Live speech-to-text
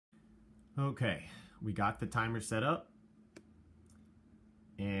Okay, we got the timer set up,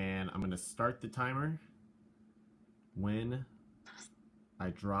 and I'm going to start the timer when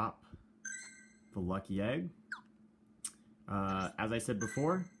I drop the lucky egg. As I said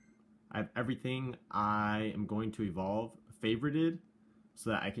before, I have everything I am going to evolve favorited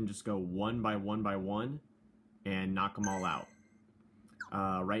so that I can just go one by one and knock them all out.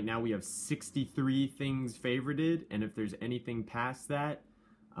 Right now we have 63 things favorited, and if there's anything past that,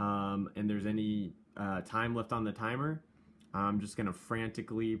 and there's any time left on the timer, I'm just gonna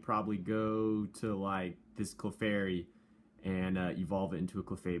frantically probably go to like this Clefairy and evolve it into a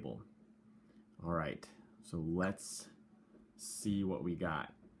Clefable. Alright, so let's see what we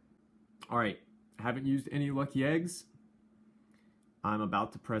got. Alright, I haven't used any lucky eggs. I'm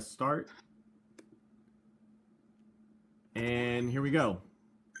about to press start. And here we go.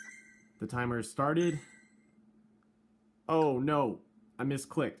 The timer is started. Oh no, I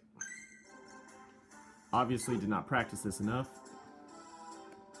misclicked. Obviously did not practice this enough.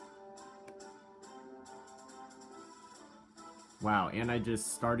 Wow, and I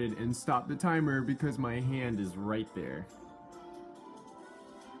just started and stopped the timer because my hand is right there.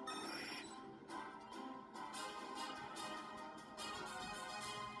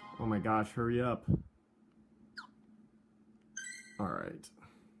 Oh my gosh, hurry up. Alright.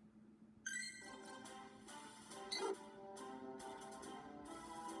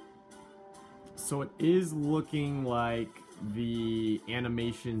 So it is looking like the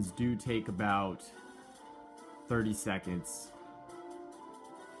animations do take about 30 seconds.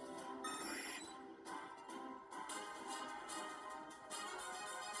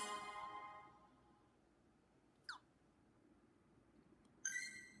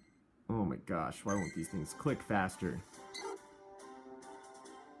 Oh my gosh, why won't these things click faster?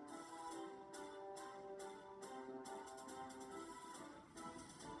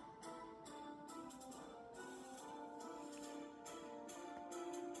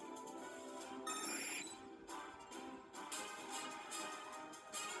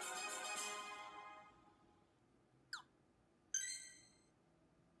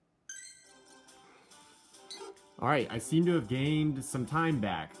 Alright, I seem to have gained some time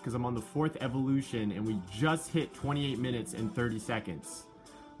back because I'm on the 4th evolution and we just hit 28 minutes and 30 seconds,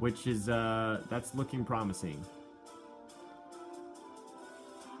 which is, that's looking promising.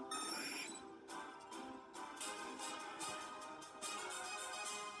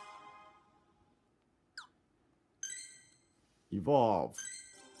 Evolve.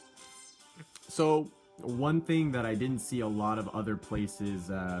 So, one thing that I didn't see a lot of other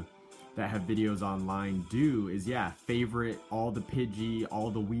places, that have videos online do is, yeah, favorite all the Pidgey, all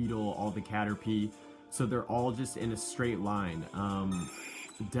the Weedle, all the Caterpie, so they're all just in a straight line.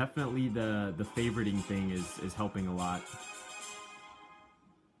 Definitely the favoriting thing is helping a lot.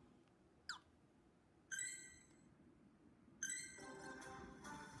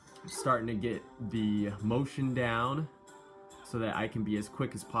 I'm starting to get the motion down so that I can be as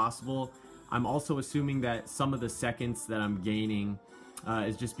quick as possible. I'm also assuming that some of the seconds that I'm gaining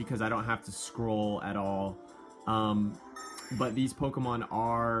is just because I don't have to scroll at all. But these Pokemon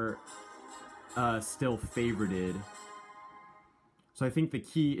are still favorited. So I think the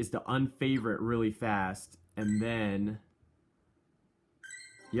key is to unfavorite really fast, and then...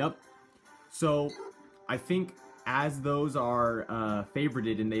 Yep. So I think as those are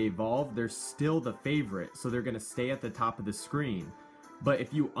favorited and they evolve, they're still the favorite, so they're going to stay at the top of the screen. But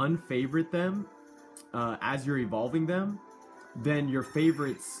if you unfavorite them as you're evolving them, then your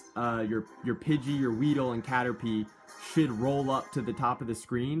favorites, your Pidgey, your Weedle, and Caterpie should roll up to the top of the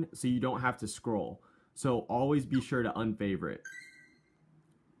screen so you don't have to scroll. So always be sure to unfavorite.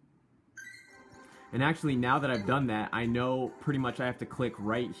 And actually, now that I've done that, I know pretty much I have to click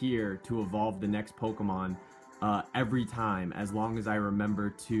right here to evolve the next Pokemon every time, as long as I remember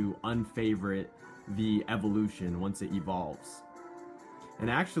to unfavorite the evolution once it evolves. And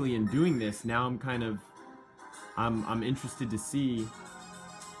actually, in doing this, now I'm kind of... I'm interested to see,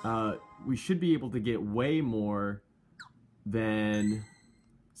 we should be able to get way more than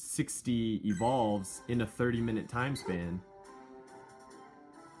 60 evolves in a 30-minute time span.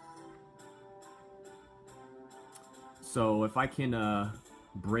 So if I can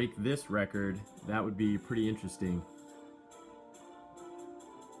break this record, that would be pretty interesting.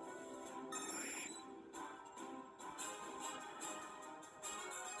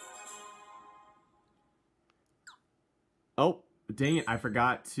 Oh, dang it, I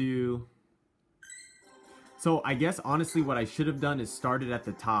forgot to... So I guess honestly what I should have done is started at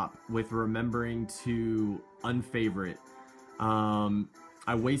the top with remembering to unfavorite.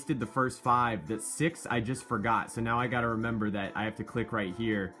 I wasted the first 5. That 6 I just forgot, so now I gotta remember that I have to click right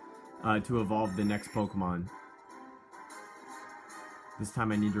here to evolve the next Pokemon. This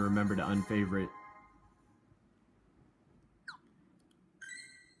time I need to remember to unfavorite.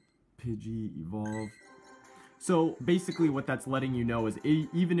 Pidgey, evolve. So basically what that's letting you know is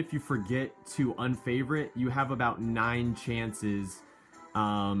even if you forget to unfavorite, you have about 9 chances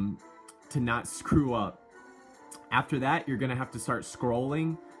to not screw up. After that, you're going to have to start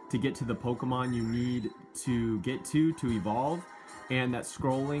scrolling to get to the Pokemon you need to get to evolve. And that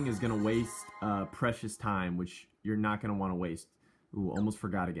scrolling is going to waste precious time, which you're not going to want to waste. Ooh, almost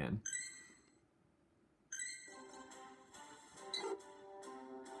forgot again.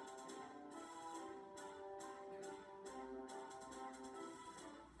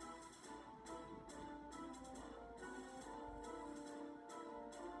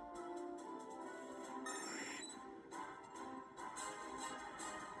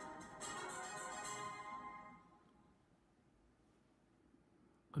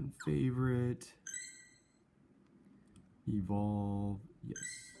 Unfavorite. Evolve. Yes.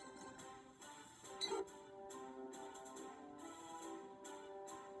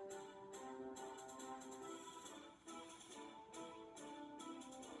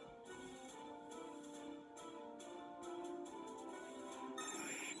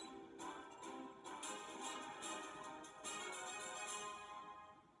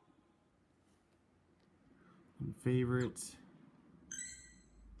 Unfavorite.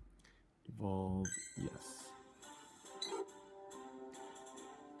 Evolve. Yes.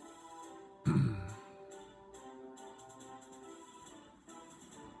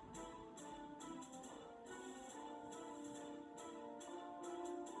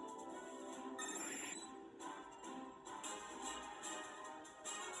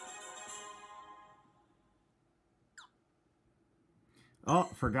 Oh,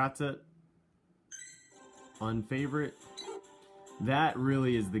 forgot to unfavorite. That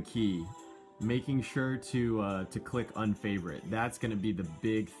really is the key. Making sure to click unfavorite. That's going to be the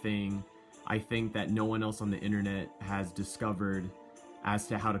big thing I think that no one else on the internet has discovered as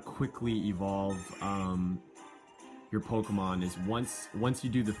to how to quickly evolve your Pokemon. Is once you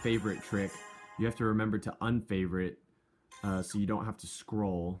do the favorite trick, you have to remember to unfavorite so you don't have to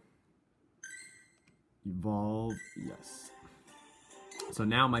scroll. Evolve, yes. So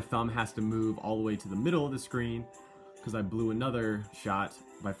now my thumb has to move all the way to the middle of the screen because I blew another shot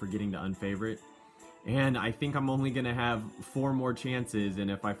by forgetting to unfavorite. And I think I'm only going to have 4 more chances, and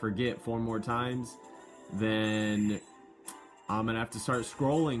if I forget 4 more times, then I'm going to have to start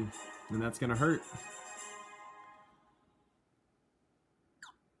scrolling, and that's going to hurt.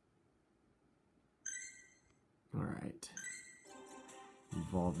 Alright.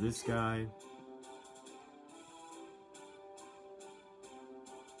 Evolve this guy.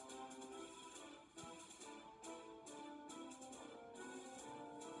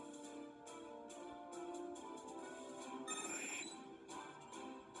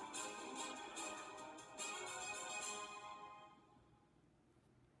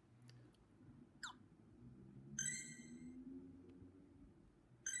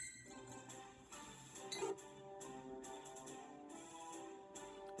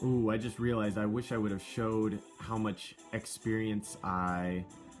 Ooh, I just realized I wish I would have showed how much experience I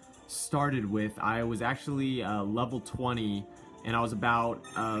started with. I was actually level 20, and I was about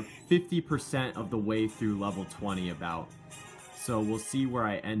 50% of the way through level 20 about. So we'll see where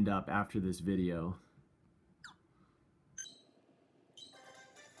I end up after this video.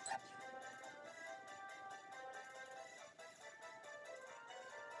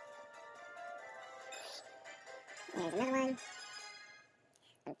 There's another one.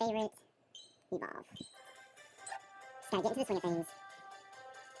 Favorite. Evolve. Just gotta get into the swing of things.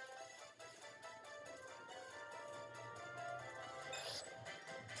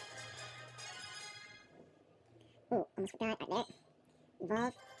 Ooh, almost forgot. Right there.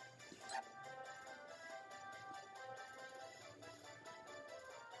 Evolve.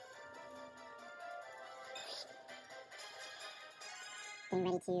 Getting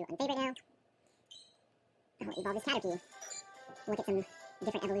ready to unfavorite now. Oh, evolve this Caterpie. Look at some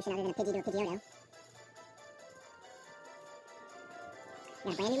different evolution other than a Pidgey to a Pidgeotto.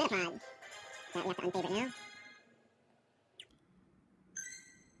 We got a brand new Metapod that we have to unfavorite now.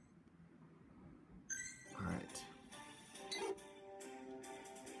 Alright.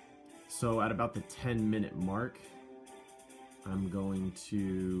 So at about the 10-minute mark, I'm going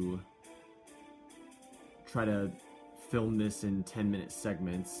to try to film this in 10-minute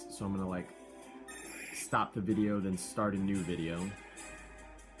segments. So I'm going to stop the video, then start a new video.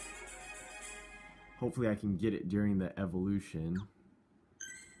 Hopefully I can get it during the evolution.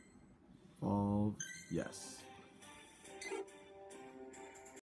 Evolve, yes.